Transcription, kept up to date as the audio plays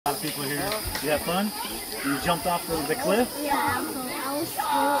lot of people here. You had fun? You jumped off the cliff? Yeah, I was a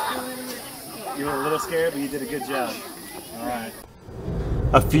little bit scared. You were a little scared, but you did a good job. All right.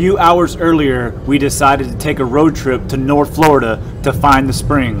 A few hours earlier, we decided to take a road trip to North Florida to find the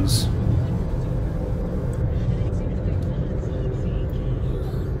springs.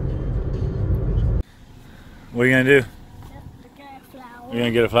 What are you gonna do? You're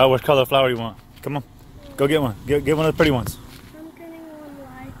gonna get a flower? What color flower you want? Come on, go get one. Get one of the pretty ones. I'm getting one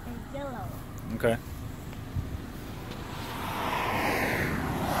like a yellow. Okay.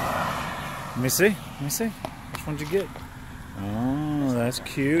 Let me see. Let me see. Which one did you get? Oh, that's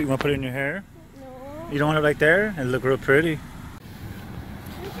cute. You want to put it in your hair? No. You don't want it right there? It look real pretty. I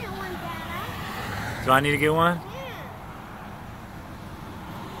get one, Dada. Do I need to get one?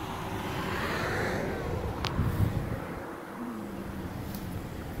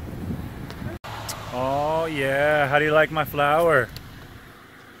 Oh yeah, how do you like my flower?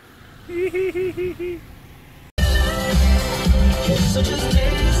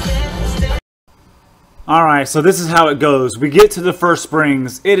 Alright, so this is how it goes. We get to the first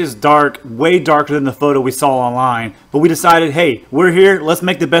springs. It is dark, way darker than the photo we saw online. But we decided, hey, we're here, let's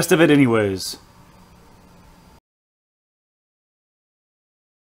make the best of it anyways.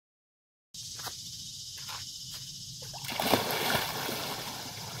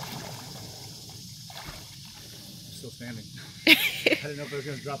 Still standing. I didn't know if it was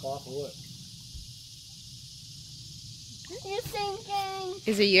going to drop off or what. You're sinking.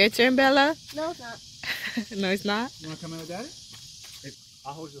 Is it your turn, Bella? No, it's not. No, it's not. You want to come in with Daddy?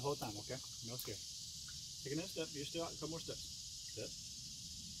 I'll hold you the whole time, okay? No scare. Take another step. You're still out. A couple more steps. Step.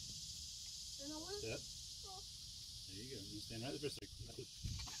 Step. There you go. You stand right there for a second.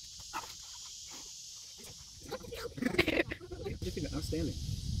 I'm standing.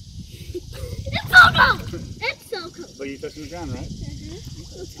 It's so cold. It's so cold. But you're touching the ground, right?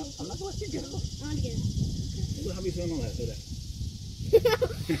 I'm not going to let you go. I want to get it. Look how we swim on that today.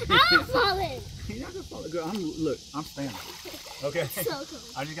 I'm falling. You're not going to fall. Girl, look, I'm standing. Okay? It's so cold.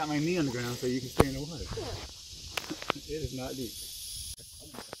 I just got my knee on the ground so you can stay in the water. It is not deep.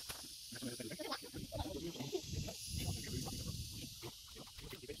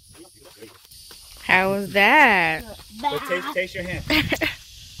 How was that? But taste your hand.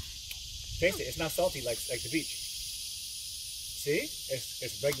 Taste it. It's not salty like the beach. See?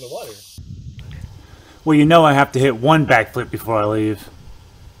 It's regular water. Well, you know I have to hit one backflip before I leave.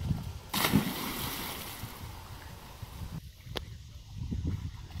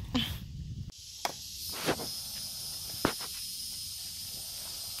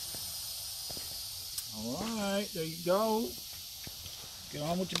 Alright, there you go. Get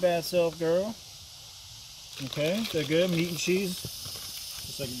on with your bad self, girl. Okay, they're good. Meat and cheese.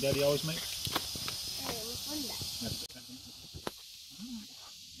 Just like Daddy always makes. Hey, what's on that?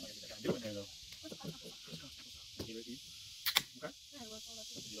 Do it there, though.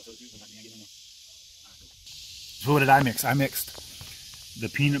 So what did I mix? I mixed the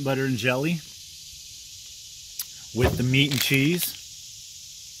peanut butter and jelly with the meat and cheese.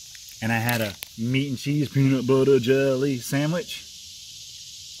 And I had a meat and cheese peanut butter jelly sandwich.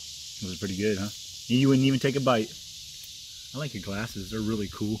 It was pretty good, huh? You wouldn't even take a bite. I like your glasses. They're really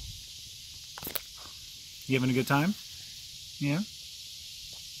cool. You having a good time? Yeah?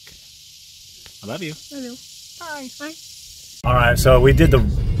 I love you. I know. Bye. Bye. Alright, so we did the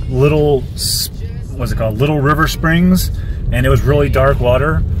little, what's it called? Little River Springs. And it was really dark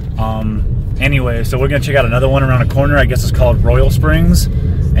water. Anyway, so we're going to check out another one around a corner. I guess it's called Royal Springs.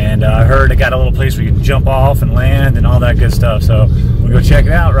 And I heard it got a little place where you can jump off and land and all that good stuff. So we'll go check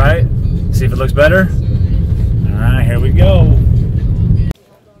it out, right? See if it looks better. Alright, here we go.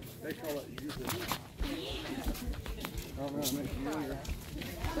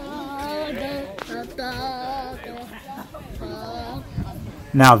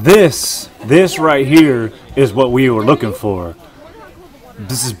 Now this right here is what we were looking for.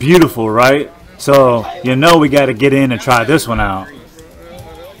 This is beautiful, right? So, you know we got to get in and try this one out.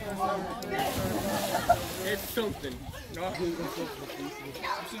 It's something.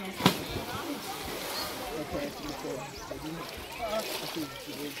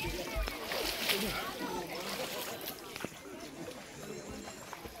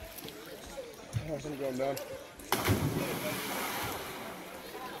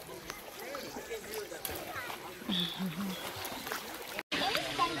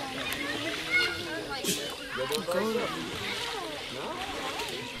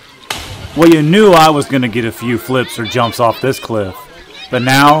 Well, you knew I was going to get a few flips or jumps off this cliff. But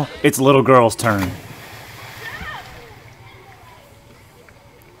now, it's little girl's turn.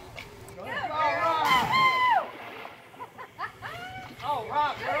 Oh,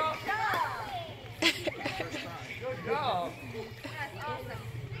 Rob, you're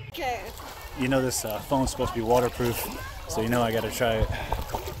you know this phone's supposed to be waterproof, so you know I gotta try it.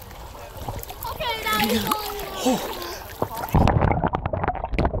 Okay, now you're going.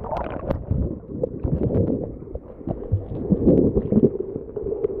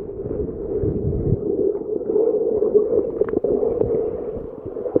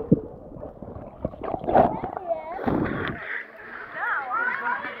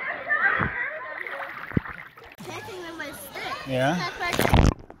 Catching with my stick. Yeah? That's right.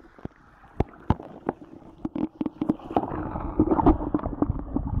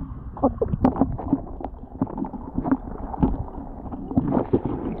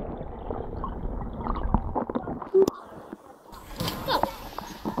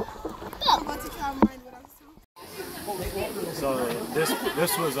 So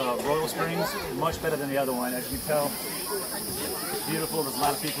this was Royal Springs, much better than the other one, as you can tell. It's beautiful. There's a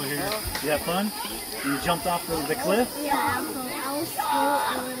lot of people here. You had fun? You jumped off the cliff? Yeah, I was so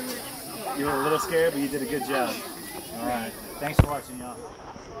a little bit. You were a little scared, but you did a good job. All right. Thanks for watching, y'all.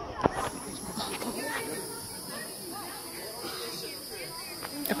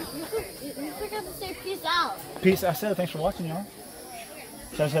 You forgot to say peace out. Peace. I said thanks for watching, y'all.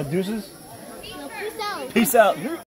 So I said deuces? No, peace out. Peace out.